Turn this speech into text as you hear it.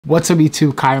What's up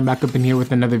YouTube, Kyron back up in here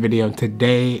with another video.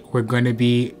 Today we're going to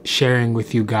be sharing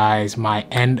with you guys my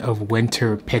end of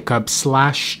winter pickup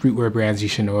slash streetwear brands you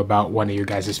should know about, one of your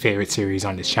guys' favorite series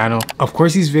on this channel. Of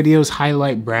course, these videos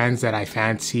highlight brands that I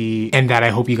fancy and that I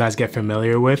hope you guys get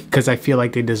familiar with because I feel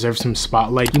like they deserve some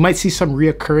spotlight. You might see some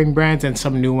reoccurring brands and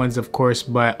some new ones, of course,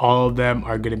 but all of them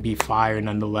are going to be fire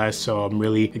nonetheless. So I'm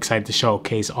really excited to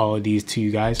showcase all of these to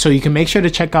you guys. So you can make sure to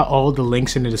check out all the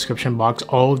links in the description box.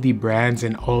 All of the brands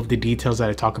and all of the details that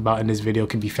I talk about in this video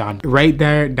can be found right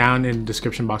there down in the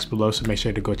description box below, so make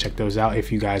sure to go check those out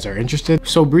if you guys are interested.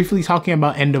 So briefly talking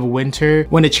about end of winter,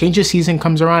 when a change of season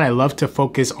comes around, I love to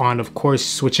focus on, of course,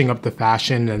 switching up the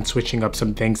fashion and switching up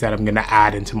some things that I'm gonna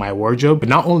add into my wardrobe. But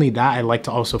not only that, I like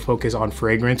to also focus on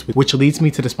fragrance, which leads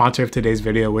me to the sponsor of today's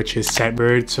video, which is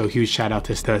Scentbird. So huge shout out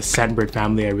to the Scentbird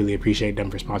family. I really appreciate them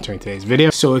for sponsoring today's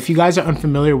video. So if you guys are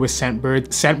unfamiliar with Scentbird,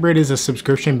 Scentbird is a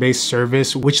subscription-based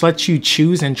service which lets you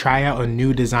choose and try out a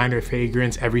new designer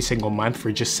fragrance every single month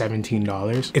for just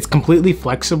 $17. It's completely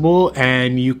flexible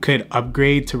and you could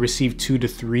upgrade to receive 2 to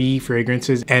 3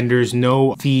 fragrances, and there's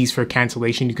no fees for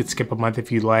cancellation. You could skip a month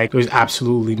if you like. There's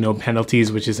absolutely no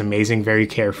penalties, which is amazing, very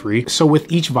carefree. So with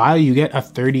each vial, you get a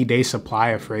 30-day supply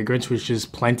of fragrance, which is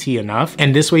plenty enough.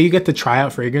 And this way you get to try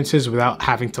out fragrances without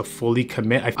having to fully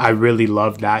commit. I really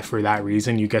love that for that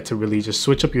reason. You get to really just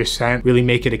switch up your scent, really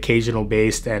make it occasional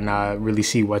based, and really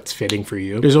see what's fitting for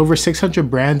you. There's over 600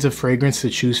 brands of fragrance to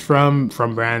choose from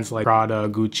brands like Prada,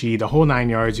 Gucci, the whole 9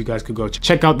 yards. You guys could go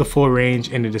check out the full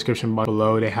range in the description box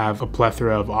below. They have a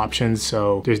plethora of options,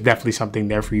 so there's definitely something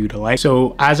there for you to like.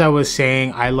 So as I was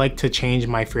saying, I like to change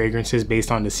my fragrances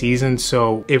based on the season.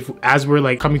 So as we're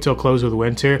like coming to a close with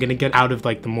winter, I'm gonna get out of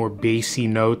like the more bassy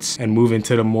notes and move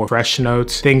into the more fresh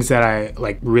notes, things that I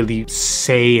like really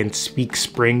say and speak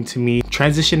spring to me.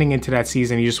 Transitioning into that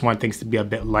season, you just want things to be a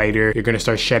bit lighter. You're gonna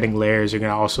start shedding layers. You're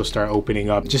gonna also start opening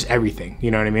up just everything,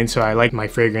 you know what I mean? So I like my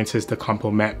fragrances to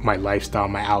complement my lifestyle,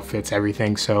 my outfits,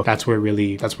 everything. So that's where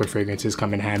fragrances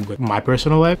come in hand with my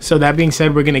personal life. So that being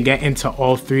said, we're gonna get into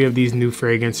all 3 of these new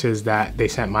fragrances that they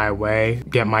sent my way,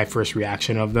 get my first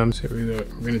reaction of them. So we're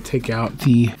gonna take out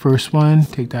the first one,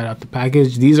 take that out the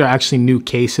package. These are actually new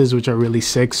cases, which are really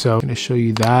sick. So I'm gonna show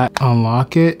you that,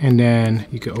 unlock it, and then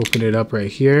you can open it up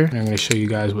right here. And I'm gonna show you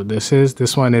guys what this is.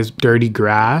 This one is Dirty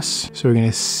Grass. So we're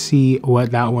gonna see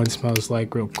what that one smells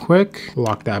like real quick.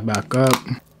 Lock that back up.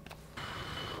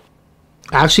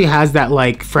 Actually has that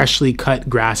like freshly cut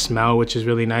grass smell, which is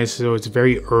really nice. So it's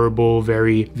very herbal,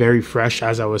 very fresh,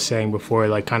 as I was saying before,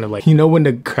 like kind of like, you know, when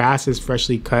the grass is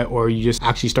freshly cut or you just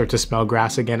actually start to smell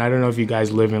grass again. I don't know if you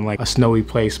guys live in like a snowy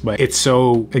place, but it's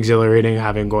so exhilarating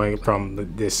going from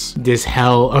this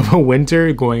hell of a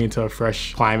winter going into a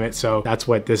fresh climate. So that's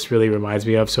what this really reminds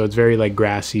me of. So it's very like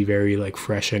grassy, very like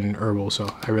fresh and herbal.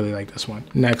 So I really like this one.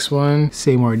 Next one,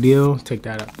 same ordeal. Take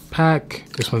that out of the pack.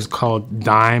 This one's called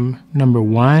Dime Number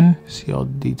 1. See all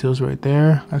the details right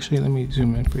there. Actually, let me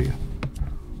zoom in for you.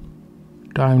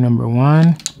 Dime Number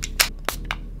 1.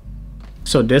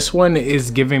 So this one is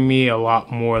giving me a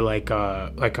lot more like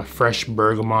a fresh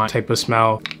bergamot type of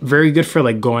smell. Very good for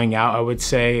like going out, I would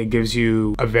say. It gives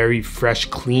you a very fresh,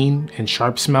 clean, and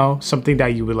sharp smell. Something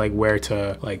that you would like wear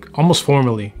to like almost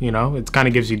formally, you know? It kind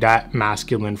of gives you that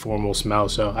masculine formal smell.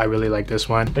 So I really like this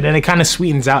one. But then it kind of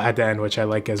sweetens out at the end, which I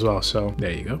like as well. So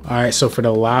there you go. All right, so for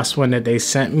the last one that they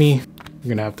sent me, I'm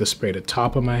gonna have to spray the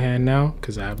top of my hand now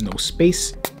because I have no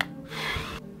space.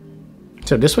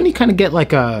 So this one you kind of get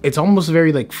like it's almost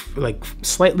very like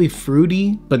slightly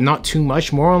fruity, but not too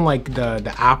much, more on like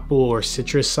the apple or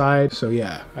citrus side. So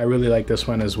yeah, I really like this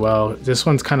one as well. This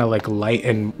one's kind of like light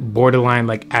and borderline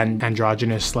like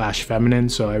androgynous slash feminine.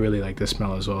 So I really like this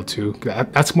smell as well too.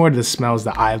 That's more the smells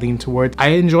that I lean towards. I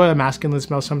enjoy a masculine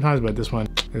smell sometimes, but this one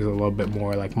is a little bit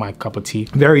more like my cup of tea.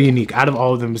 Very unique. Out of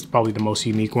all of them, it's probably the most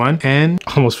unique one. And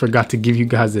almost forgot to give you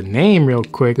guys the name real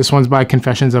quick. This one's by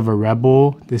Confessions of a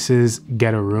Rebel. This is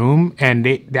Get a Room, and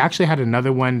they actually had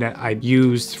another one that I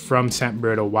used from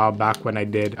Scentbird a while back when I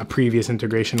did a previous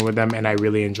integration with them, and I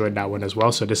really enjoyed that one as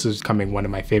well. So this is becoming one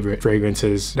of my favorite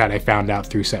fragrances that I found out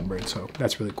through Scentbird. So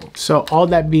that's really cool. So all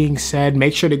that being said,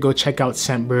 make sure to go check out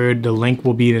Scentbird. The link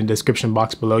will be in the description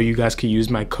box below. You guys can use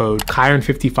my code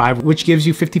Kyron55, which gives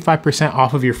you 55%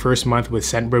 off of your first month with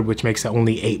Scentbird, which makes it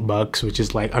only $8, which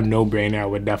is like a no-brainer. I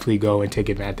would definitely go and take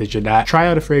advantage of that. Try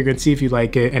out a fragrance, see if you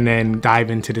like it, and then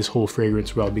dive into this whole fragrance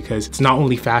fragrance world, because it's not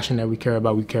only fashion that we care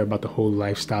about the whole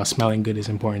lifestyle. Smelling good is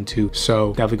important too. So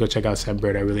definitely go check out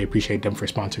Scentbird. I really appreciate them for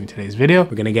sponsoring today's video.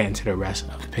 We're gonna get into the rest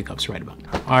of the pickups right about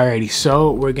now. Alrighty,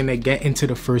 so we're gonna get into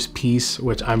the first piece,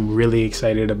 which I'm really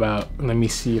excited about. Let me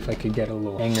see if I could get a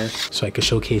little hanger so I could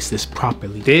showcase this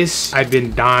properly. This, I've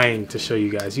been dying to show you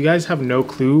guys. You guys have no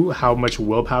clue how much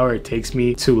willpower it takes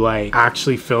me to like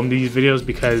actually film these videos,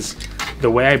 because the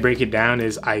way I break it down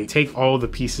is I take all the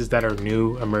pieces that are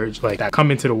new, emerge, like that come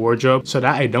into the wardrobe, so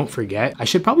that I don't forget. I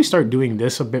should probably start doing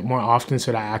this a bit more often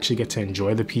so that I actually get to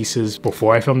enjoy the pieces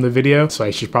before I film the video. So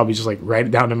I should probably just like write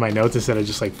it down in my notes instead of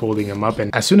just like folding them up.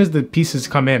 And as soon as the pieces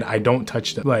come in, I don't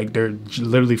touch them. Like they're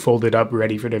literally folded up,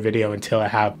 ready for the video until I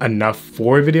have enough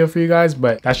for a video for you guys.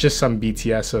 But that's just some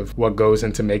BTS of what goes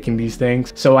into making these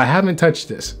things. So I haven't touched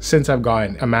this since I've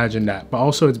gotten, imagine that. But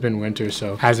also it's been winter,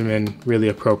 so it hasn't been really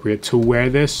appropriate to wear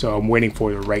this, so I'm waiting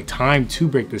for the right time to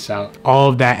break this out. All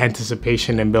of that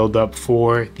anticipation and build up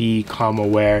for the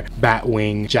CMMAWEAR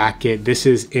Batwing jacket. This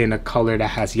is in a color that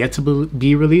has yet to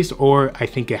be released, or I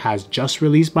think it has just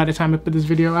released by the time I put this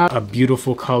video out. A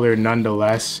beautiful color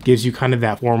nonetheless. Gives you kind of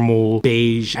that formal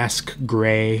beige-esque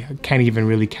gray. I can't even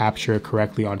really capture it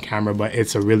correctly on camera, but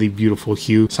it's a really beautiful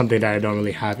hue. Something that I don't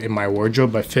really have in my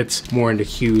wardrobe, but fits more in the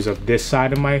hues of this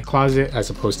side of my closet as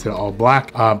opposed to the all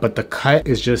black. But the cut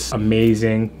is just amazing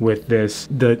with this.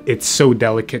 It's so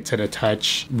delicate to the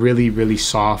touch, really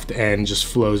soft, and just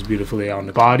flows beautifully on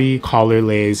the body. Collar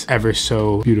lays ever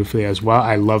so beautifully as well.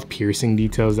 I love piercing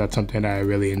details. That's something that I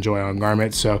really enjoy on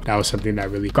garments, so that was something that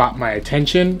really got my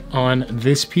attention on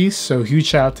this piece. So huge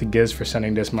shout out to Giz for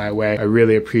sending this my way. I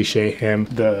really appreciate him.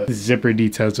 The zipper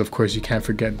details, of course, you can't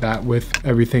forget that with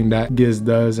everything that Giz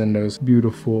does, and those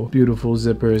beautiful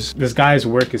zippers. This guy's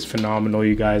work is phenomenal,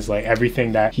 you guys. Like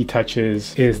everything that he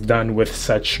touches is done with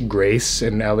such grace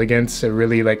and elegance. It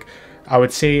really, like, I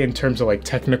would say in terms of like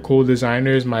technical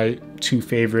designers, my two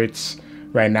favorites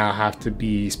right now have to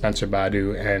be Spencer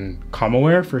Badu and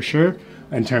CMMAWEAR for sure,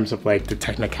 in terms of like the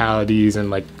technicalities and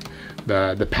like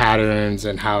the patterns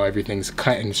and how everything's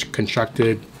cut and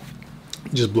constructed.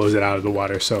 Just blows it out of the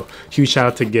water. So huge shout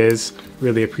out to Giz.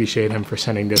 Really appreciate him for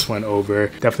sending this one over.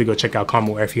 Definitely go check out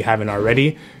CMMAWEAR if you haven't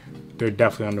already. They're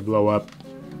definitely on the blow up.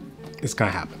 It's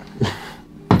gonna happen.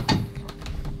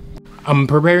 I'm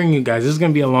preparing you guys. This is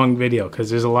gonna be a long video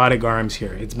because there's a lot of garms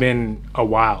here. It's been a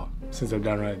while since I've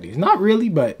done one of these. Not really,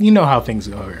 but you know how things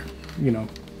go here. You know,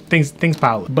 things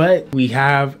pile up. But we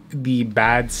have the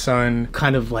BADSON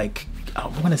kind of like, I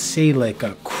want to say like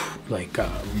a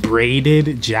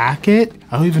braided jacket.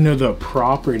 I don't even know the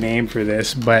proper name for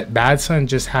this, but BADSON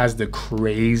just has the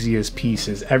craziest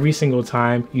pieces. Every single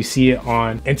time you see it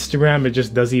on Instagram, it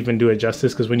just doesn't even do it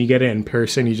justice, because when you get it in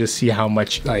person, you just see how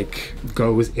much like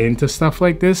goes into stuff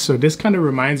like this. So this kind of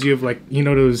reminds you of like, you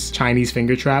know, those Chinese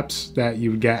finger traps that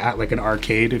you would get at like an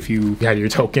arcade if you had your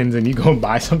tokens and you go and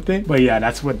buy something. But yeah,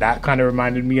 that's what that kind of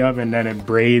reminded me of. And then it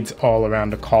braids all around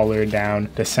the collar, down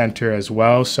the center as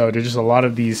well. So there's just a lot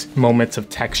of these moments of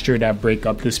texture that break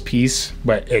up this piece,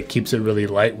 but it keeps it really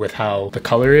light with how the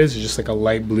color is. It's just like a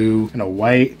light blue and a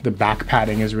white. The back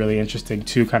padding is really interesting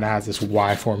too, kind of has this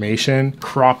Y formation.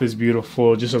 Crop is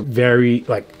beautiful, just a very,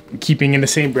 like, keeping in the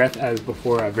same breath as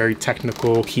before, a very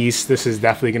technical piece. This is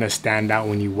definitely gonna stand out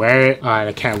when you wear it. And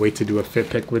I can't wait to do a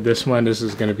fit pick with this one. This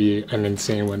is gonna be an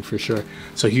insane one for sure.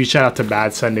 So huge shout out to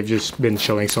BADSON. They've just been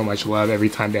showing so much love. Every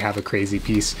time they have a crazy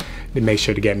piece, they make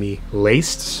sure to get me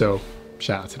laced. So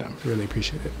shout out to them, really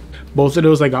appreciate it. Both of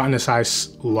those I got in a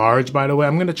size large, by the way.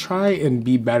 I'm gonna try and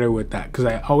be better with that, because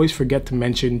I always forget to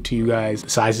mention to you guys the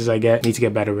sizes I get. I need to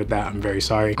get better with that. I'm very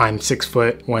sorry. I'm 6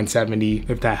 foot, 170,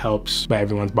 if that helps, but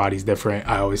everyone's body's different.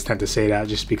 I always tend to say that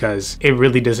just because it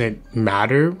really doesn't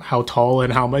matter how tall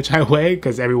and how much I weigh,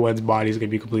 because everyone's body is gonna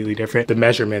be completely different. The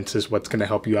measurements is what's gonna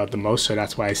help you out the most, so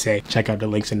that's why I say check out the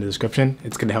links in the description.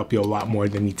 It's gonna help you a lot more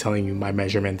than me telling you my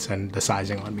measurements and the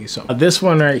sizing on me. So this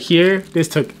one right here, this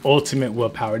took ultimate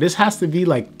willpower. This has to be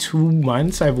like 2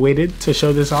 months I've waited to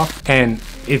show this off, and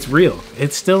it's real.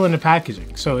 It's still in the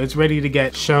packaging, so it's ready to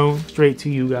get shown straight to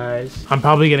you guys. I'm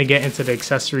probably gonna get into the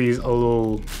accessories a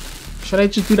little. Should I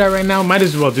just do that right now? Might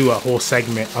as well do a whole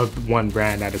segment of one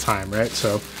brand at a time, right?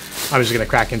 So I'm just gonna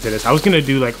crack into this. I was gonna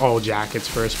do like all jackets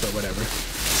first, but whatever.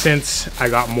 Since I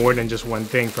got more than just one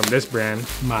thing from this brand,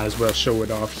 might as well show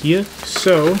it off here.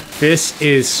 So this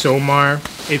is SOMAR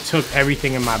It took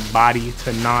everything in my body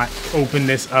to not open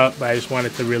this up, but I just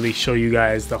wanted to really show you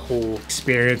guys the whole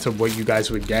experience of what you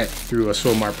guys would get through a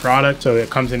SOMAR product. So it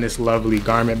comes in this lovely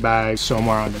garment bag,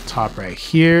 SOMAR on the top right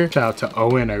here. Shout out to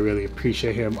Owen, I really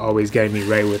appreciate him always getting me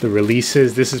right with the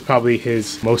releases. This is probably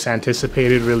his most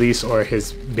anticipated release, or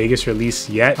his biggest release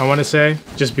yet, I want to say,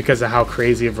 just because of how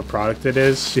crazy of a product it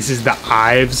is. This is the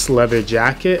Ives leather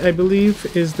jacket, I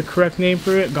believe is the correct name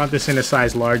for it. Got this in a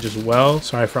size large as well.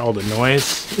 Sorry for all the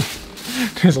noise.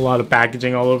 There's a lot of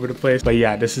packaging all over the place, but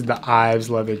yeah, this is the Ives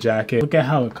leather jacket. Look at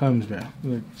how it comes, bro.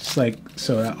 It's like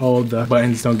so that all the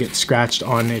buttons don't get scratched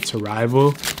on its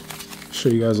arrival. Show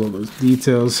you guys all those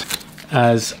details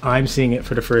as I'm seeing it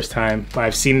for the first time, but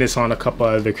I've seen this on a couple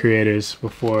other creators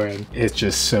before, and it's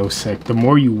just so sick. The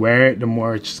more you wear it, the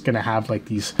more it's just gonna have like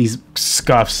these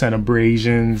scuffs and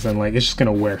abrasions, and like it's just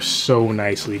gonna wear so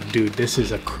nicely. Dude, this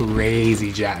is a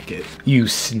crazy jacket. You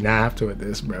snapped with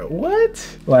this, bro.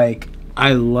 What? Like,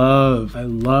 I love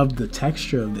the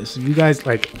texture of this. If you guys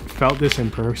like felt this in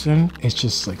person, it's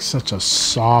just like such a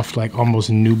soft, like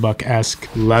almost nubuck-esque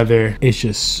leather. It's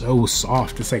just so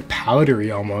soft. It's like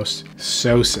powdery almost.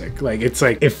 So sick. Like it's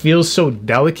like, it feels so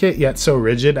delicate yet so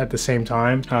rigid at the same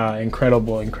time.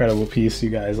 Incredible piece, you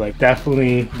guys. Like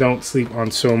definitely don't sleep on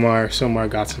SOMAR. SOMAR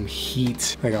got some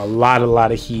heat, like a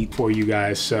lot of heat for you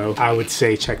guys. So I would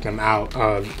say check them out.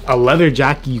 A leather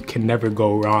jacket, you can never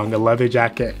go wrong. A leather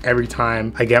jacket, every time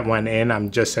I get one in, I'm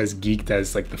just as geeked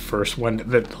as like the first one,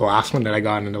 the last one that I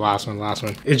got, and the last one.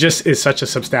 It just is such a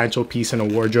substantial piece in a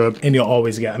wardrobe, and you'll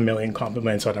always get a million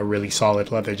compliments on a really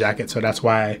solid leather jacket. So that's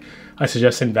why I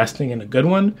suggest investing in a good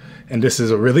one, and this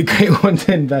is a really great one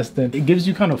to invest in. It gives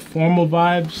you kind of formal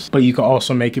vibes, but you can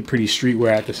also make it pretty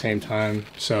streetwear at the same time.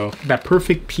 So that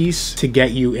perfect piece to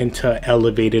get you into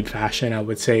elevated fashion, I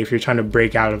would say, if you're trying to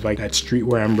break out of like that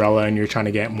streetwear umbrella and you're trying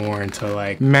to get more into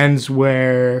like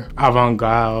menswear,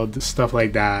 avant-garde, stuff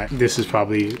like that. This is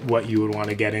probably what you would want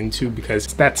to get into, because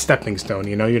it's that stepping stone,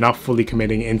 you know? You're not fully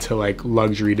committing into like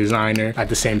luxury designer. At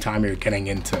the same time, you're getting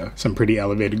into some pretty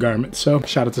elevated garments. So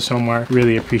shout out to SOMAR.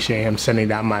 Really appreciate him sending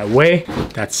that my way.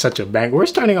 That's such a bang. We're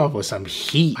starting off with some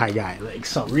heat, my guy, like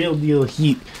some real deal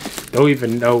heat. Don't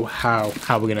even know how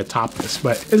we're gonna top this,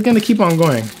 but it's gonna keep on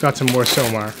going. Got some more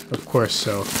SOMAR, of course,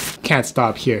 so can't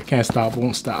stop here. Can't stop,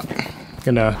 won't stop.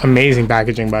 Amazing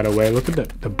packaging, by the way. Look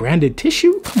at the branded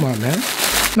tissue. Come on, man.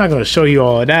 I'm not gonna show you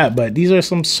all of that, but these are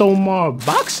some SOMAR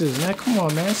boxes, man. Come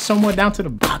on, man. SOMAR down to the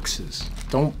boxes.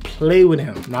 Don't play with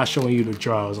him. I'm not showing you the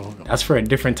drawers on them. That's for a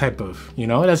different type of, you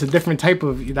know, that's a different type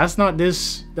of, that's not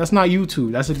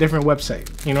YouTube. That's a different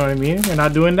website. You know what I mean? We're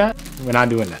not doing that. We're not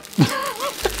doing that.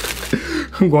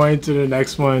 I'm going to the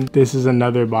next one. This is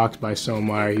another box by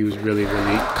SOMAR. He was really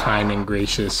kind and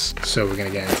gracious. So we're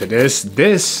gonna get into this.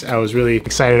 This I was really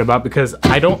excited about because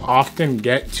I don't often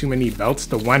get too many belts.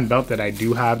 The one belt that I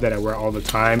do have that I wear all the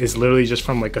time is literally just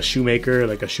from like a shoemaker,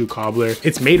 like a shoe cobbler.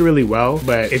 It's made really well,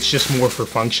 but it's just more for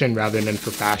function rather than for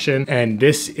fashion. And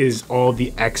this is all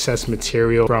the excess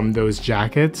material from those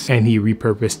jackets, and he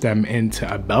repurposed them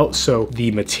into a belt. So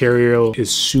the material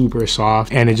is super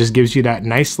soft, and it just gives you that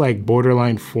nice like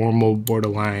borderline formal,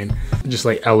 borderline just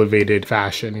like elevated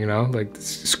fashion, you know, like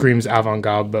screams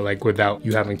avant-garde, but like without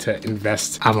you having to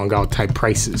invest avant-garde type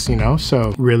prices, you know.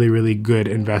 So really good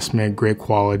investment, great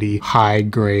quality, high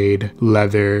grade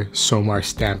leather, SOMAR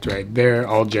stamped right there,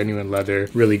 all genuine leather,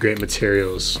 really great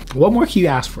materials. What more can you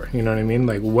ask for? You know what I mean?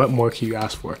 Like what more can you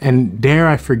ask for? And dare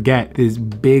I forget this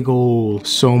big old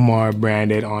SOMAR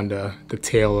branded on the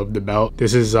tail of the belt.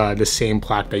 This is the same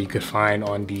plaque that you could find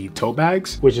on the tote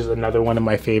bags, which is another one of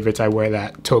my favorites. I wear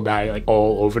that tote bag like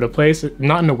all over the place.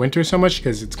 Not in the winter so much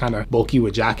because it's kind of bulky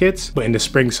with jackets, but in the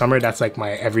spring, summer, that's like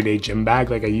my everyday gym bag.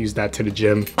 Like I use that to the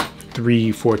gym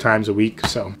 3-4 times a week,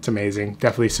 so it's amazing.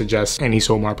 Definitely suggest any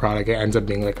SOMAR product. It ends up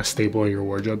being like a staple in your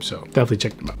wardrobe, so definitely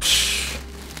check them out.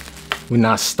 We're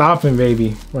not stopping,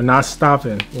 baby. We're not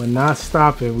stopping. We're not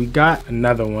stopping. We got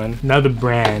another one, another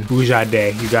brand,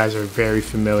 VUJA. You guys are very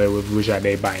familiar with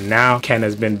VUJA by now. Ken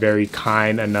has been very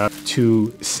kind enough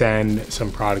to send some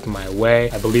product my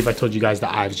way. I believe I told you guys the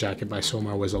Ives jacket by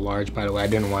SOMAR was a large, by the way. I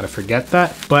didn't want to forget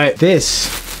that. But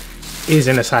this is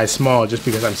in a size small just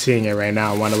because I'm seeing it right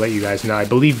now. I want to let you guys know. I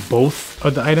believe both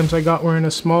of the items I got were in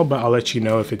a small, but I'll let you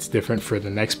know if it's different for the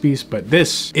next piece. But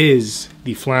this is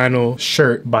the flannel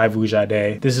shirt by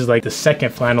VUJA. This is like the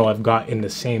second flannel I've got in the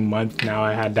same month. Now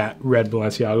I had that red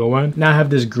Balenciaga one. Now I have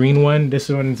this green one. This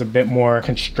one is a bit more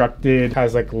constructed,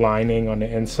 has like lining on the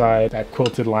inside. That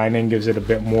quilted lining gives it a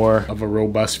bit more of a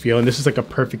robust feel. And this is like a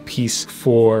perfect piece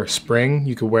for spring.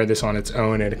 You could wear this on its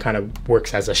own and it kind of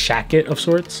works as a jacket of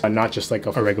sorts, not just like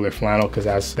a regular flannel because it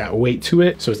has that weight to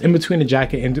it. So it's in between a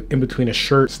jacket, in between a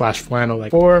shirt slash flannel,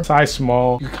 like for size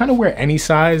small. You kind of wear any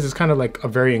size. It's kind of like a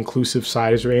very inclusive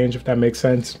size range, if that makes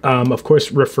sense. Of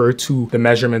course, refer to the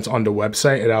measurements on the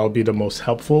website and that'll be the most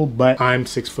helpful, but I'm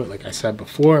 6 foot, like I said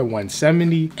before,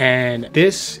 170, and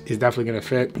this is definitely gonna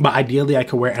fit. But ideally I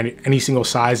could wear any single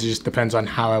size. It just depends on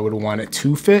how I would want it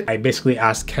to fit. I basically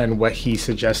asked Ken what he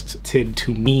suggested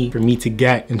to me for me to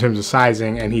get in terms of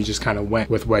sizing, and he just kind of went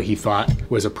with what he thought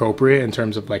was appropriate in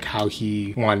terms of like how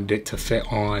he wanted it to fit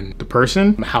on the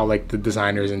person, how like the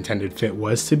designer's intended fit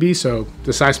was to be. So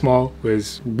the size small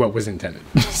was what was intended.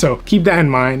 So keep that in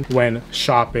mind when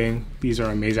shopping. These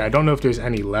are amazing. I don't know if there's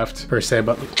any left per se,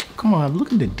 but come on,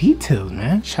 look at the details,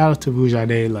 man. Shout out to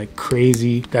VUJA, like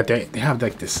crazy that they have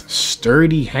like this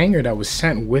sturdy hanger that was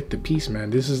sent with the piece,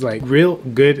 man. This is like real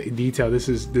good detail. This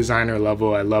is designer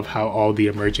level. I love how all the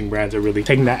emerging brands are really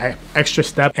taking that extra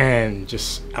step and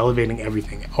just elevating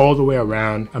everything all the way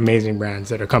around. Amazing brands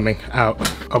that are coming out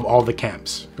of all the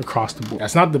camps across the board.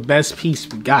 That's not the best piece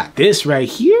we got. This right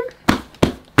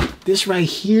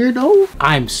here, though,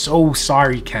 I'm so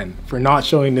sorry, Ken, for not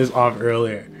showing this off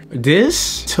earlier.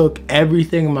 This took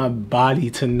everything in my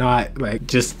body to not like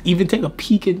just even take a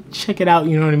peek and check it out,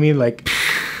 you know what I mean? Like,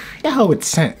 yeah, how it's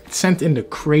sent in the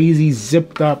crazy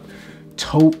zipped up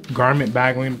tote garment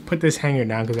bag. I'm gonna put this hanger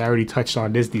down because I already touched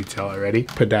on this detail already.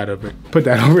 Put that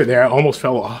over there. I almost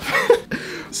fell off.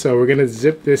 So we're gonna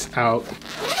zip this out.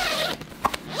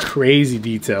 Crazy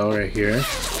detail right here.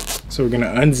 So we're gonna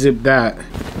unzip that,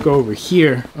 go over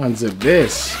here, unzip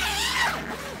this.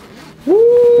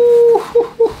 Woo!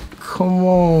 Come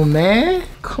on, man.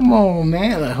 Come on,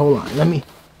 man. Like, hold on, let me.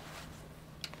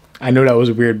 I know that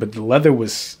was weird, but the leather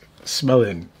was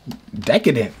smelling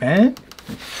decadent, man.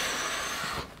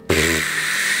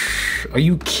 Are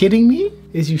you kidding me?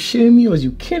 Is you shitting me or is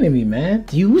you kidding me, man?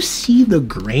 Do you see the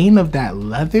grain of that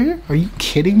leather? Are you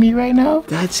kidding me right now?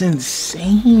 That's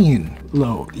insane.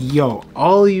 Yo,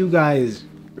 all you guys,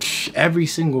 every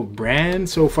single brand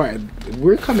so far,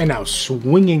 we're coming out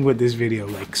swinging with this video,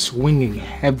 like swinging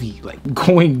heavy, like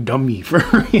going dummy for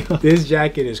real. This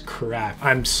jacket is crap.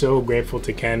 I'm so grateful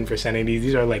to Ken for sending these.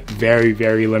 These are like very,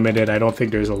 very limited. I don't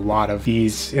think there's a lot of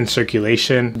these in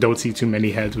circulation. Don't see too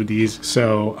many heads with these.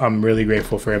 So I'm really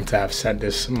grateful for him to have sent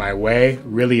this my way.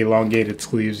 Really elongated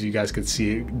sleeves. You guys could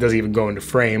see it doesn't even go into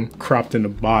frame. Cropped in the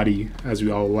body as we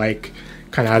all like.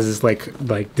 Kind of has this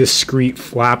like discreet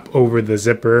flap over the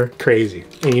zipper. Crazy.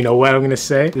 And you know what I'm gonna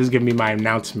say? This is gonna be my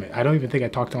announcement. I don't even think I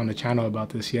talked on the channel about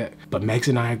this yet, but Megs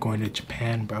and I are going to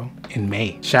Japan, bro, in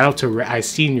May. Shout out to Ray. I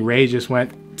seen Ray just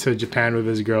went to Japan with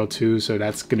his girl too, so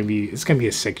that's gonna be, it's gonna be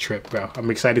a sick trip, bro. I'm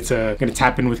excited to gonna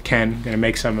tap in with Ken, gonna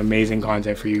make some amazing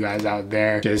content for you guys out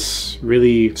there. Just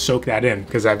really soak that in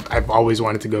because I've always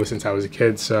wanted to go since I was a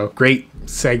kid. So great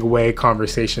segue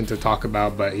conversation to talk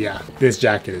about. But yeah, this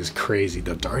jacket is crazy.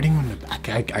 The darting on the back,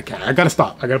 I gotta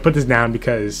stop. I gotta put this down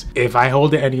because if I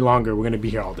hold it any longer, we're gonna be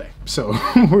here all day. So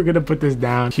we're gonna put this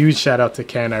down. Huge shout out to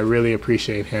Ken. I really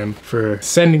appreciate him for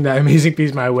sending that amazing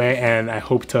piece my way, and I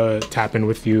hope to tap in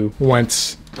with you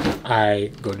once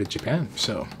I go to Japan.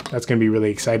 So that's gonna be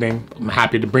really exciting. I'm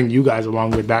happy to bring you guys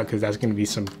along with that because that's gonna be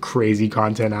some crazy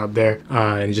content out there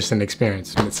and just an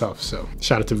experience in itself. So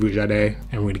shout out to VUJA,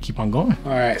 and we're gonna keep on going.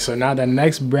 All right, so now the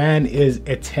next brand is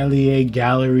ETELIER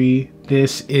Gallery.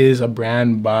 This is a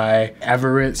brand by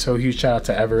Everett, so huge shout out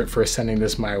to Everett for sending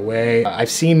this my way. I've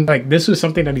seen, like, this was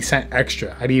something that he sent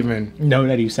extra. I didn't even know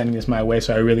that he was sending this my way,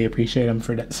 so I really appreciate him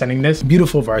for sending this.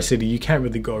 Beautiful varsity. You can't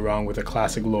really go wrong with a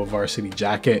classic low varsity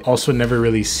jacket. Also never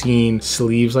really seen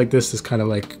sleeves like this. This kind of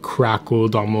like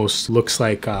crackled, almost looks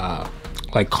like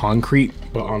concrete,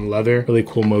 but on leather. Really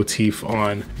cool motif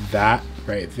on that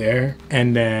right there.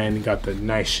 And then you got the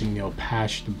nice chenille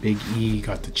patch, the big E,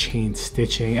 got the chain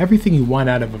stitching. Everything you want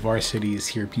out of a varsity is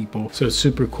here, people. So it's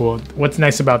super cool. What's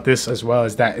nice about this as well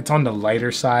is that it's on the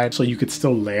lighter side, so you could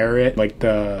still layer it, like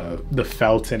the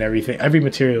felt and everything. Every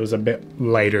material is a bit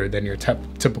lighter than your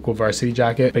typical varsity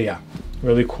jacket. But yeah,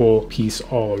 Really cool piece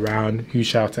all around. Huge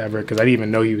shout out to Everett, because I didn't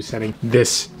even know he was sending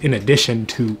this in addition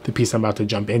to the piece I'm about to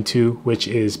jump into, which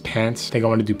is pants. I think I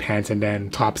want to do pants and then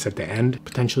tops at the end,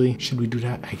 potentially. Should we do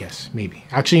that? I guess, maybe.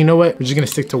 Actually, you know what? We're just gonna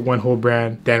stick to one whole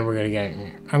brand. Then we're gonna get,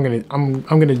 I'm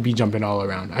gonna be jumping all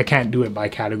around. I can't do it by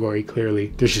category,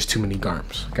 clearly. There's just too many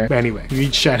garms, okay? But anyway,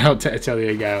 huge shout out to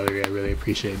Atelier Gallery. I really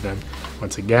appreciate them.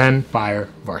 Once again, fire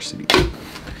varsity.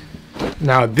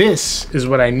 Now this is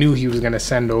what I knew he was gonna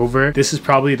send over. This is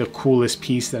probably the coolest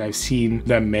piece that I've seen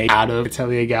them make out of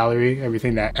Atelier Gallery,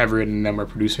 everything that Everett and them are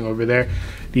producing over there.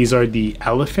 These are the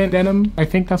elephant denim, I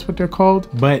think that's what they're called.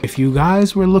 But if you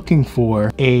guys were looking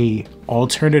for a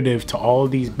alternative to all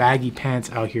of these baggy pants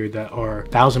out here that are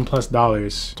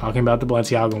 $1,000+ talking about the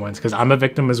Balenciaga ones, because I'm a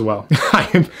victim as well.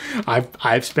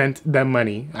 I've spent them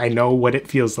money. I know what it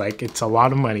feels like. It's a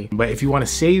lot of money. But if you want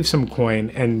to save some coin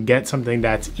and get something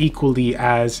that's equally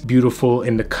as beautiful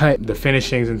in the cut, the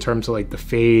finishings in terms of like the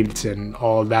fades and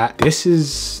all that, this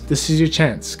is your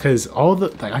chance. Because all the,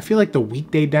 like, I feel like the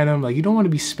weekday denim, like, you don't want to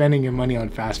be spending your money on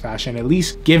fast fashion. At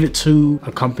least give it to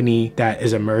a company that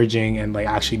is emerging and like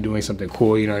actually doing something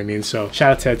cool, you know what I mean? So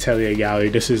shout out to Atelier Gallery.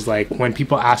 This is like, when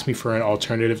people ask me for an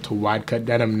alternative to wide cut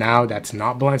denim now that's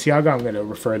not Balenciaga, I'm gonna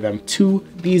refer them to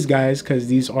these guys because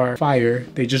these are fire.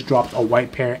 They just dropped a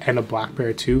white pair and a black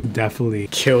pair too. Definitely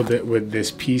killed it with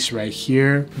this piece right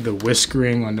here. The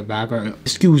whiskering on the back, or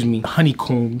excuse me,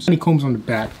 honeycombs on the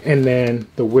back, and then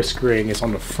the whiskering is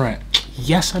on the front.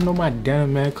 Yes, I know my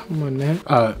denim, man. Come on, man.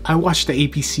 I watched the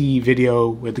APC video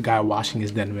with the guy washing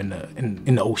his denim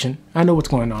in the ocean. I know what's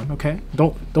going on, okay?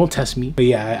 Don't test me. But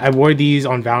yeah, I wore these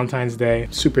on Valentine's Day.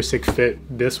 Super sick fit.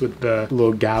 This with the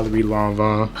little Gallery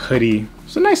Lanvin hoodie.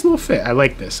 It's a nice little fit. I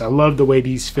like this. I love the way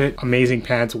these fit. Amazing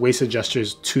pants, waist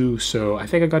adjusters too. So I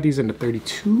think I got these in the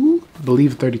 32. I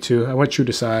believe 32. I went true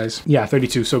to size. Yeah,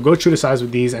 32. So go true to size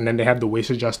with these, and then they have the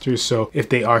waist adjusters. So if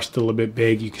they are still a bit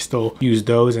big, you can still use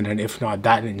those, and then if not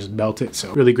that, then just belt it.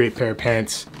 So really great pair of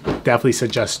pants. Definitely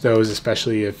suggest those,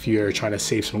 especially if you're trying to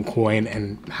save some coin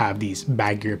and have these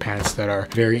baggier pants that are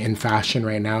very in fashion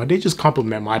right now. They just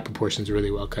complement my proportions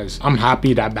really well, because I'm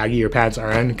happy that baggier pants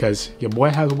are in, because your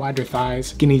boy has wider thighs.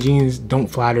 Skinny jeans don't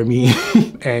flatter me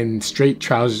and straight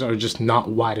trousers are just not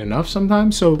wide enough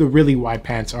sometimes. So the really wide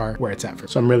pants are where it's at for.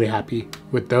 So I'm really happy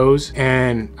with those,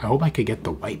 and I hope I could get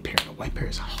the white pair. The white pair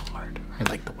is hard. I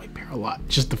like the white pair a lot.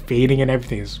 Just the fading and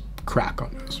everything is crack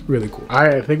on those. Really cool. All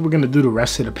right, I think we're gonna do the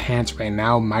rest of the pants right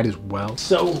now. Might as well.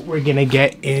 So we're gonna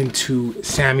get into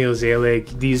Samuel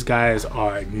ZELIG. These guys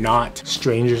are not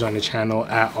strangers on the channel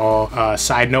at all.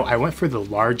 Side note, I went for the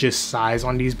largest size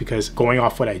on these because, going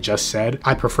off what I just said,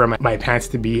 I prefer my pants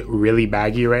to be really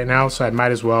baggy right now. So I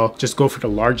might as well just go for the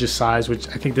largest size, which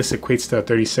I think this equates to a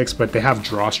 36, but they have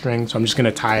drawstring. So I'm just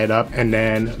gonna tie it up, and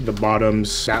then the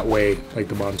bottoms, that way, like,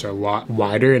 the bottoms are a lot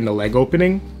wider in the leg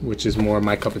opening, which is more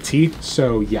my cup of tea.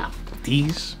 So yeah,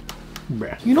 these,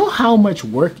 bruh. You know how much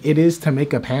work it is to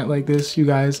make a pant like this, you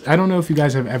guys? I don't know if you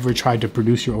guys have ever tried to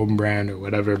produce your own brand or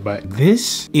whatever, but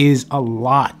this is a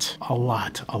lot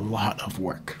of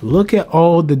work. Look at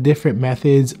all the different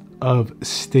methods of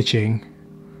stitching.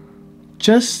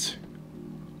 Just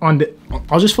on the,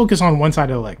 I'll just focus on one side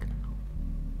of the leg.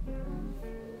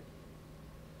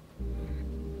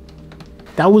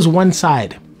 That was one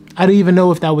side. I don't even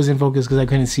know if that was in focus because I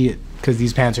couldn't see it, because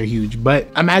these pants are huge. But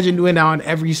imagine doing that on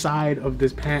every side of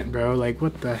this pant, bro. Like,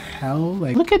 what the hell?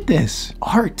 Like, look at this.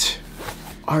 Art.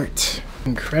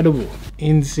 Incredible.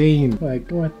 Insane. Like,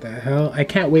 what the hell? I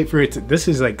can't wait for it to, this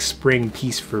is like spring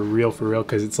piece for real,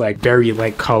 because it's like very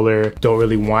light color. Don't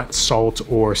really want salt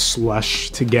or slush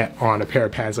to get on a pair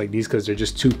of pants like these, because they're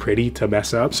just too pretty to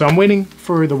mess up. So I'm waiting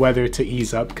for the weather to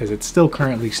ease up, because it's still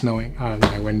currently snowing out of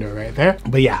my window right there.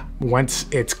 But yeah, once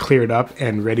it's cleared up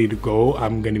and ready to go,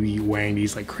 I'm gonna be wearing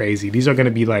these like crazy. These are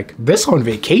gonna be like, this on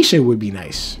vacation would be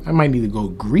nice. I might need to go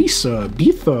Greece or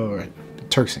Ibiza or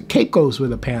Turks and Caicos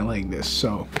with a pant like this.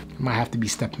 So I might have to be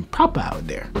stepping proper out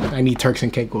there. I need Turks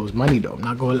and Caicos money though, I'm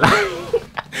not gonna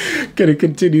lie. Gonna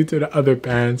continue to the other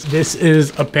pants. This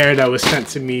is a pair that was sent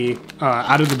to me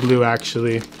out of the blue,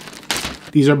 actually.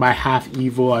 These are by Half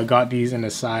Evil. I got these in a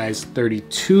size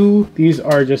 32. These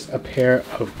are just a pair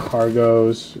of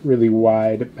cargos, really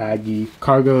wide, baggy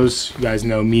cargos. You guys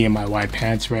know me and my wide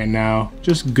pants right now.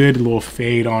 Just good little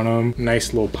fade on them.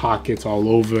 Nice little pockets all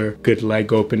over. Good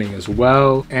leg opening as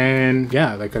well. And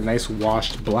yeah, like a nice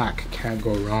washed black. Can't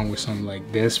go wrong with something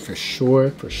like this for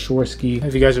sure. For sure ski.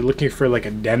 If you guys are looking for like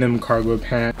a denim cargo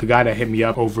pant, the guy that hit me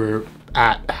up over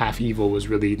at Half Evil was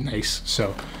really nice.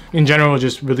 So in general,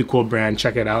 just really cool brand.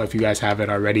 Check it out if you guys have it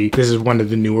already. This is one of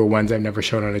the newer ones I've never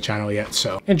shown on the channel yet,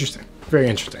 so interesting. Very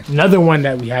interesting. Another one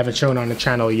that we haven't shown on the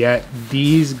channel yet,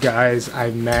 these guys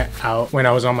I met out when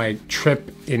I was on my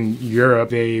trip in Europe.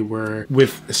 They were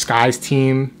with Sky's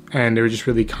team and they were just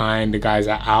really kind. The guys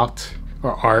at ARTE,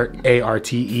 or ARTE,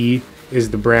 ARTE is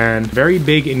the brand. Very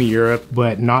big in Europe,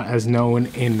 but not as known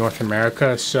in North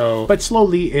America. So, but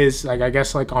slowly is, like, I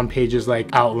guess like on pages like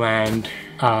Outland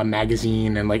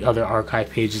magazine and like other archive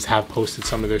pages have posted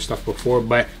some of their stuff before,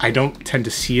 but I don't tend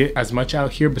to see it as much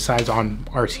out here besides on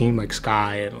our team, like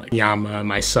Sky and like Yama,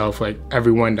 myself, like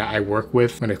everyone that I work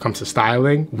with when it comes to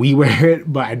styling. We wear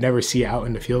it, but I never see it out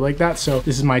in the field like that. So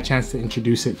this is my chance to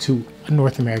introduce it to a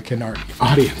North American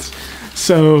audience.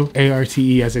 So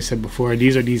ARTE, as I said before,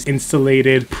 these are these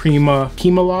installated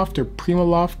PrimaLoft or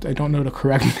PrimaLoft, I don't know the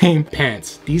correct name,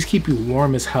 pants. These keep you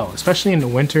warm as hell, especially in the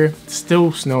winter. It's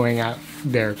still snowing out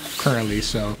there currently,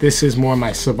 so this is more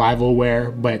my survival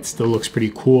wear, but it still looks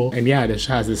pretty cool. And yeah, this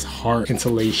has this heart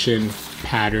insulation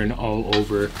pattern all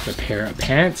over the pair of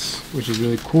pants, which is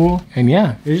really cool. And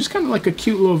yeah, it's just kind of like a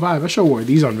cute little vibe. I sure wore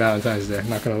these on Valentine's Day,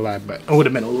 not gonna lie, but it would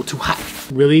have been a little too hot.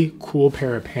 Really cool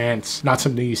pair of pants, not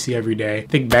something you see every day. I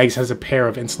think Bags has a pair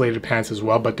of insulated pants as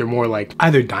well, but they're more like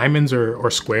either diamonds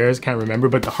or squares, can't remember,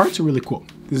 but the hearts are really cool.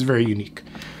 This is very unique,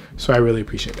 so I really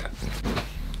appreciate that.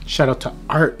 Shout out to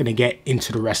ARTE. Gonna get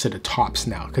into the rest of the tops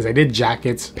now because I did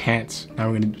jackets, pants, now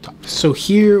we're gonna do tops. So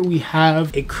here we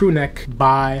have a crew neck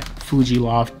by Fuji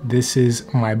Loft. This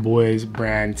is my boy's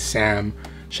brand, Sam.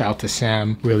 Shout out to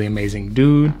Sam, really amazing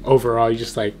dude. Overall, he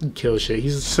just like kills shit.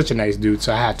 He's such a nice dude,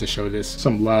 so I had to show this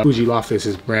some love. Fuji Loft is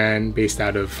his brand based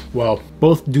out of, well,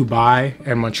 both Dubai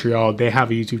and Montreal. They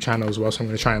have a YouTube channel as well, so I'm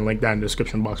gonna try and link that in the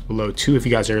description box below too. If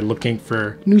you guys are looking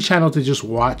for a new channel to just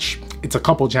watch, it's a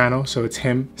couple channel, so it's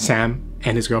him, Sam,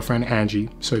 and his girlfriend Angie.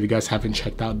 So if you guys haven't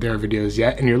checked out their videos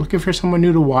yet and you're looking for someone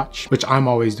new to watch, which I'm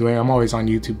always doing, I'm always on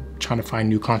YouTube trying to find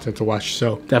new content to watch,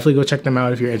 so definitely go check them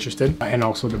out if you're interested. And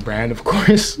also the brand, of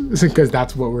course, because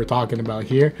that's what we're talking about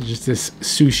here. Just this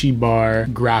sushi bar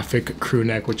graphic crew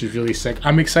neck, which is really sick.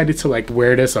 I'm excited to like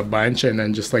wear this a bunch and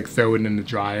then just like throw it in the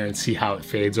dryer and see how it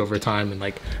fades over time and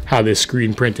like how this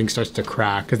screen printing starts to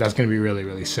crack, because that's gonna be really,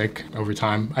 really sick over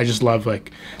time. I just love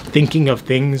like thinking of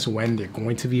things when they're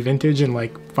going to be vintage in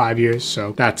like 5 years.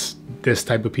 So that's this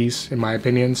type of piece in my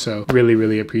opinion, so really,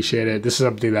 really appreciate it. This is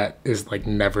something that is like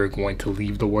never going to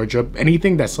leave the wardrobe.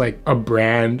 Anything that's like a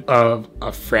brand of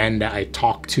a friend that I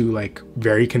talk to like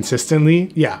very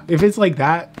consistently, yeah, if it's like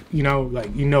that, you know,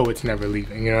 like, you know, it's never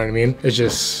leaving, you know what I mean? It's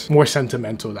just more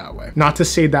sentimental that way. Not to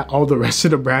say that all the rest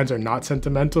of the brands are not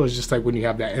sentimental. It's just like when you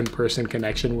have that in-person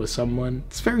connection with someone,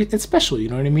 it's special, you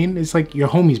know what I mean? It's like your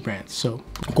homie's brand. So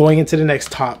going into the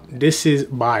next top, this is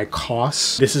by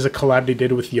COS. This is a collab they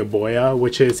did with Yaboya,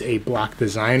 which is a black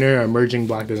designer, emerging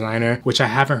black designer, which I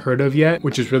haven't heard of yet,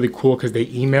 which is really cool because they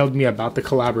emailed me about the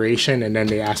collaboration and then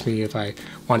they asked me if I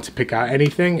want to pick out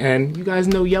anything, and you guys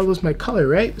know yellow's my color,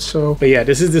 right? So, but yeah,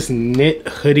 this is this knit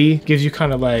hoodie, gives you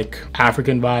kind of like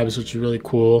African vibes, which is really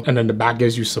cool, and then the back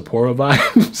gives you Sapporo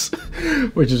vibes,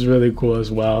 which is really cool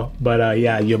as well. But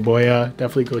yeah, Yaboya,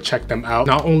 definitely go check them out.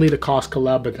 Not only the COS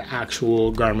collab, but the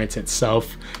actual garments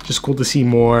itself. Just cool to see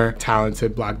more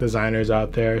talented black designers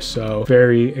out there. So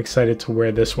very excited to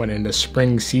wear this one in the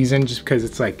spring season, just because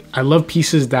it's like, I love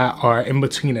pieces that are in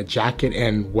between a jacket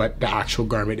and what the actual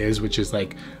garment is, which is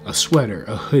like a sweater,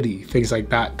 a hoodie, things like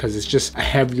that, because it's just a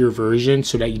heavier version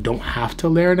so that you don't have to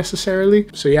layer necessarily.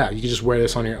 So yeah, you can just wear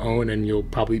this on your own and you'll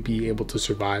probably be able to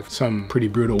survive some pretty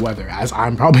brutal weather, as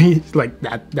I'm probably like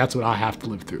that's what I have to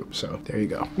live through. So there you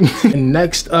go. And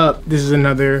next up, this is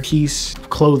another piece of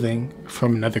clothing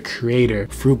from another creator,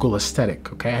 Frugal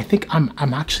Aesthetic. Okay, I think I'm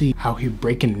actually out here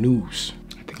breaking news.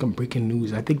 I'm breaking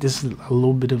news. I think this is a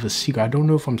little bit of a secret. I don't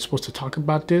know if I'm supposed to talk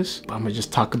about this, but I'm gonna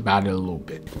just talk about it a little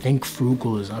bit. I think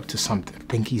Frugal is up to something. I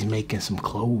think he's making some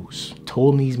clothes.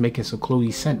 Told me he's making some clothes.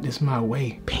 He sent this my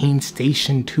way. Pain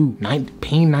Station 2.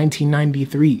 Pain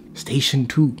 1993. Station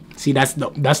 2. See, that's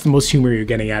the most humor you're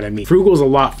getting out of me. Frugal's a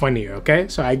lot funnier, okay?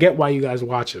 So I get why you guys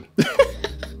watch him.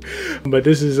 But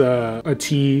this is a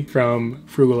tee from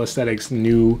Frugal Aesthetic's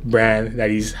new brand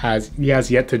that he has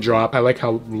yet to drop. I like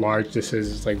how large this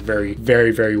is. It's like very,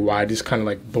 very, very wide. It's kind of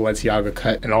like Balenciaga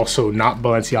cut, and also not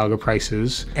Balenciaga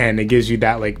prices. And it gives you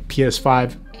that like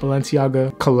PS5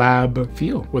 Balenciaga collab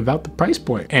feel without the price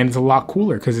point. And it's a lot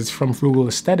cooler because it's from Frugal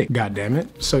Aesthetic, god damn it.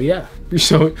 So yeah,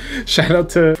 so shout out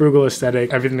to Frugal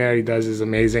Aesthetic. Everything that he does is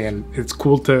amazing, and it's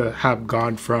cool to have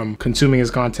gone from consuming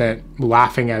his content,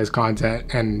 laughing at his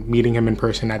content, and meeting him in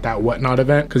person at that Whatnot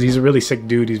event, because he's a really sick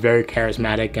dude. He's very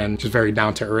charismatic and just very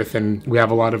down to earth, and we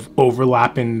have a lot of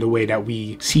overlap in the way that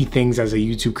we see things as a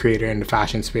YouTube creator in the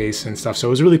fashion space and stuff. So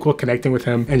it was really cool connecting with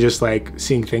him and just like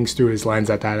seeing things through his lens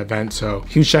at that event. So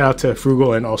huge shout out to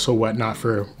Frugal and also Whatnot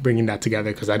for bringing that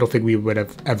together, because I don't think we would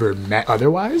have ever met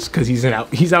otherwise, because he's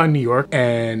out in New York,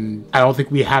 and I don't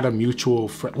think we had a mutual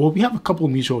friend. Well, we have a couple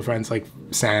of mutual friends like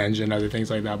Sanj and other things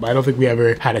like that, but I don't think we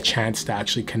ever had a chance to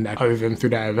actually connect other than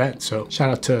through that event. So shout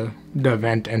out to the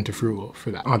event and to Frugal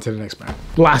for that. On to the next brand.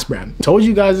 Last brand. Told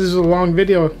you guys this is a long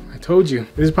video. I told you.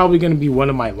 This is probably going to be one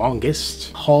of my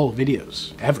longest haul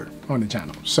videos ever on the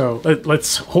channel. So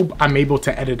let's hope I'm able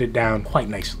to edit it down quite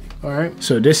nicely. All right,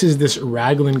 so this is this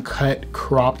raglan cut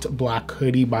cropped black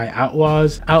hoodie by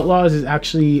Outlaws. Outlaws is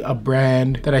actually a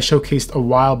brand that I showcased a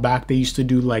while back. They used to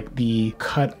do like the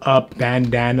cut up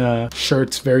bandana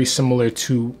shirts, very similar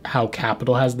to how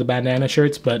Capital has the bandana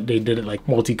shirts, but they did it like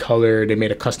multicolored. They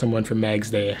made a custom one for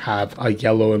Megs. They have a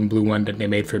yellow and blue one that they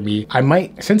made for me. I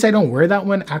might, since I don't wear that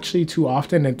one actually too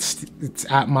often, it's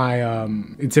at my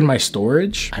it's in my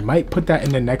storage. I might put that in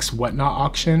the next Whatnot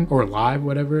auction or live,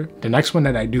 whatever. The next one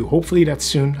that I do, hopefully that's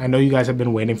soon. I know you guys have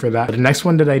been waiting for that. But the next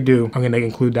one that I do, I'm gonna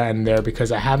include that in there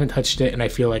because I haven't touched it and I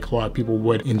feel like a lot of people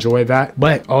would enjoy that.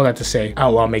 But all that to say,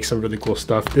 Outlaw makes some really cool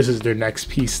stuff. This is their next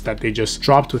piece that they just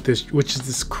dropped with this, which is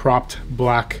this cropped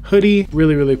black hoodie.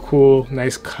 Really, really cool,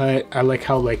 nice cut. I like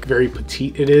how like very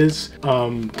petite it is.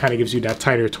 Kind of gives you that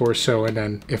tighter torso, and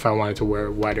then if I wanted to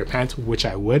wear wider pants, which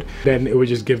I would, then it would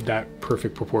just give that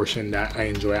perfect proportion that I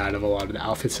enjoy out of a lot of the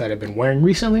outfits that I've been wearing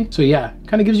recently. So yeah,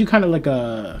 kind of gives you kind of like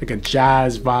a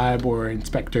jazz vibe or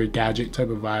Inspector Gadget type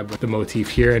of vibe with the motif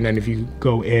here. And then if you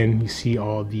go in, you see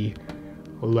all the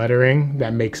lettering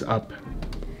that makes up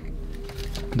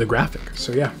the graphic.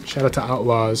 So yeah, shout out to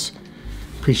Outlaws.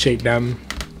 Appreciate them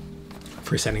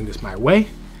for sending this my way.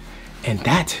 And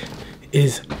that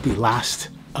is the last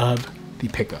of the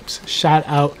pickups. Shout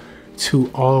out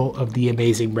to all of the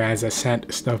amazing brands that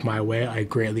sent stuff my way. I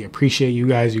greatly appreciate you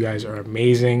guys. You guys are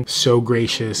amazing, so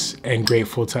gracious, and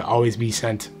grateful to always be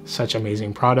sent such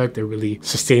amazing product. It really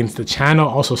sustains the channel,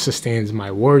 also sustains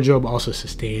my wardrobe, also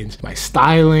sustains my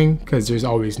styling, because there's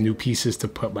always new pieces to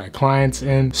put my clients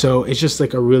in. So it's just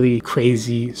like a really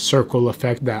crazy circle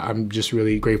effect that I'm just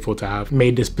really grateful to have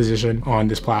made this position on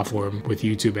this platform with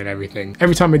YouTube and everything.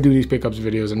 Every time I do these pickups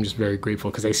videos, I'm just very grateful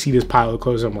because I see this pile of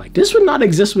clothes. I'm like, this would not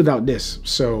exist without this.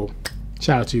 So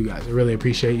shout out to you guys. I really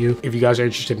appreciate you. If you guys are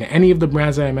interested in any of the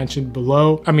brands that I mentioned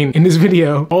below, I mean, in this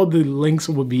video, all the links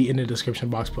will be in the description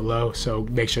box below. So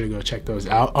make sure to go check those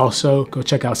out. Also, go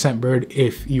check out Scentbird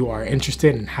if you are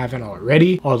interested and haven't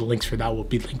already. All the links for that will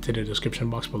be linked in the description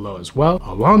box below as well,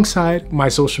 alongside my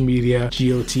social media,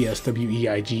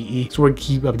 GOTSWEIGE. So we're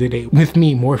keep up to date with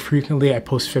me more frequently. I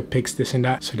post fit pics, this and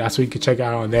that. So that's what you can check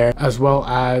out on there, as well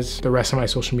as the rest of my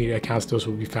social media accounts. Those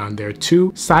will be found there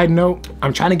too. Side note,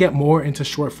 I'm trying to get more into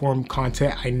short form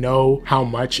content. I know how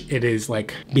much it is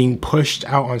like being pushed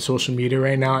out on social media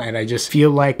right now, and I just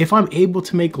feel like if I'm able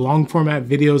to make long format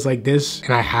videos like this,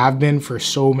 and I have been for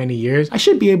so many years, I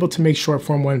should be able to make short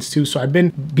form ones too. So I've been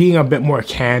being a bit more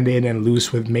candid and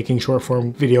loose with making short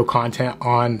form video content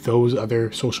on those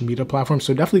other social media platforms.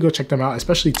 So definitely go check them out,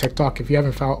 especially TikTok. If you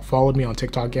haven't followed me on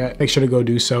TikTok yet, make sure to go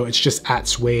do so. It's just at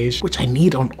Swage, which I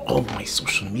need on all my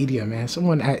social media, man.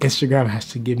 Someone at Instagram has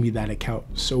to give me that account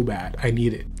so bad. I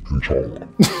need it.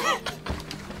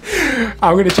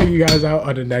 I'm gonna check you guys out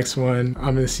on the next one.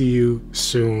 I'm gonna see you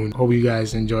soon. Hope you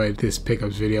guys enjoyed this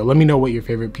pickups video. Let me know what your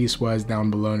favorite piece was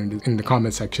down below in the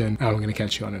comment section. I'm gonna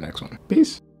catch you on the next one.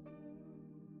 Peace.